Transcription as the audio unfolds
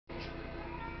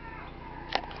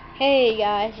Hey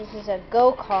guys, this is a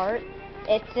go-kart.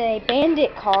 It's a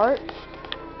bandit kart,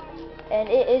 and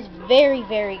it is very,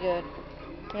 very good.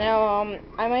 Now,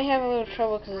 I might have a little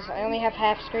trouble because I only have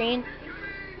half screen.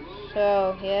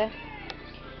 So, yeah.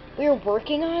 We were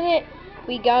working on it.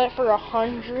 We got it for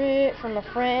 100 from a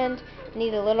friend.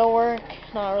 Need a little work,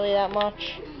 not really that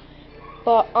much.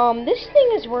 But, this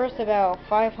thing is worth about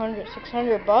 500,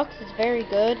 600 bucks. It's very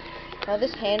good. Now,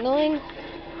 this handling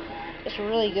is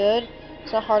really good.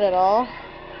 It's not hard at all.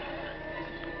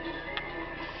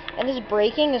 And this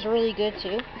braking is really good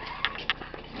too.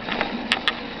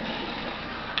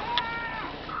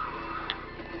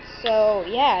 So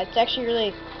yeah, it's actually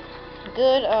really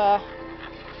good. I'm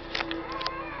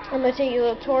gonna take you a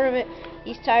little tour of it.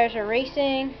 These tires are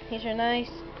racing. These are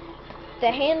nice. The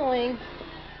handling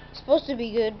is supposed to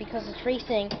be good because it's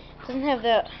racing. It doesn't have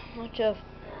that much of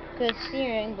good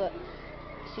steering, but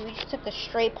see, we just took the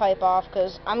straight pipe off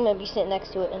because I'm gonna be sitting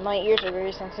next to it, and my ears are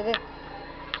very sensitive.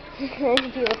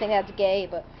 People think that's gay,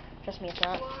 but trust me, it's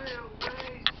not.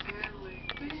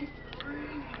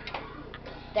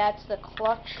 That's the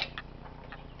clutch.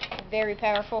 Very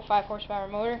powerful, 5 horsepower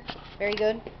motor. Very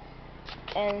good.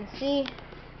 And see, it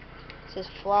says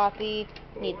floppy.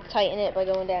 You need to tighten it by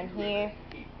going down here.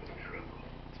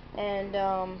 And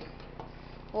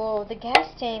well, the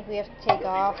gas tank we have to take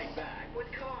off.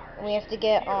 And we have to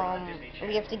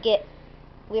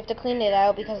clean it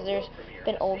out because there's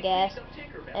been old gas.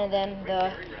 And then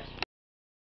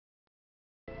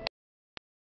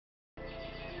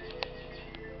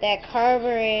that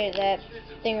carburetor, that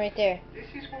thing right there.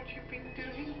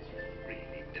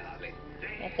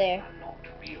 Right there.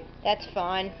 That's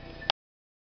fine.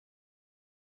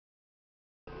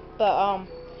 But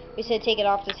we said take it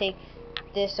off to take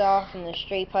this off, and the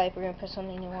straight pipe we're gonna put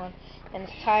something new on. And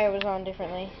the tire was on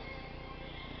differently.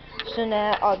 So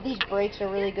now these brakes are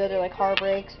really good. They're like hard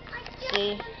brakes.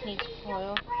 See, needs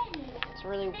oil. It's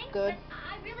really good.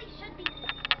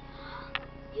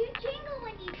 You jingle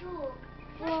when you talk.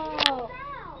 Whoa.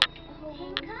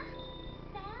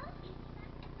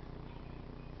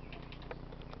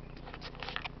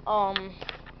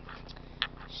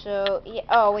 So yeah.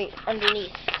 Oh wait,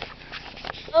 underneath.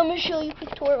 I'm gonna show you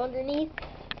a tour of underneath.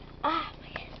 Ah,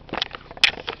 man.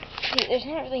 See, there's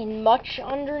not really much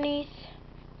underneath,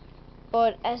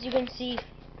 but as you can see,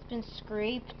 it's been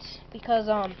scraped because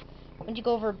when you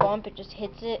go over a bump, it just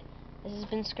hits it. This has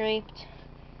been scraped.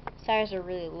 Tires are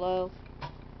really low,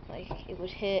 like it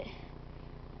would hit.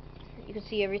 You can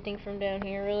see everything from down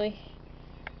here. Really,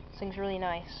 this thing's really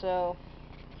nice. So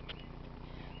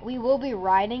we will be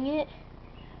riding it.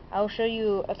 I'll show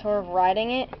you a tour of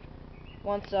riding it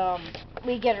once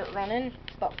we get it running.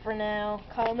 But for now,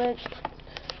 comment,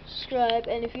 subscribe,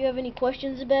 and if you have any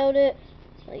questions about it,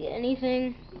 like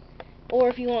anything, or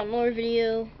if you want more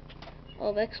video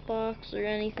of Xbox or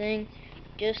anything,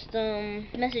 just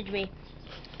message me.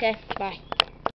 Okay, bye.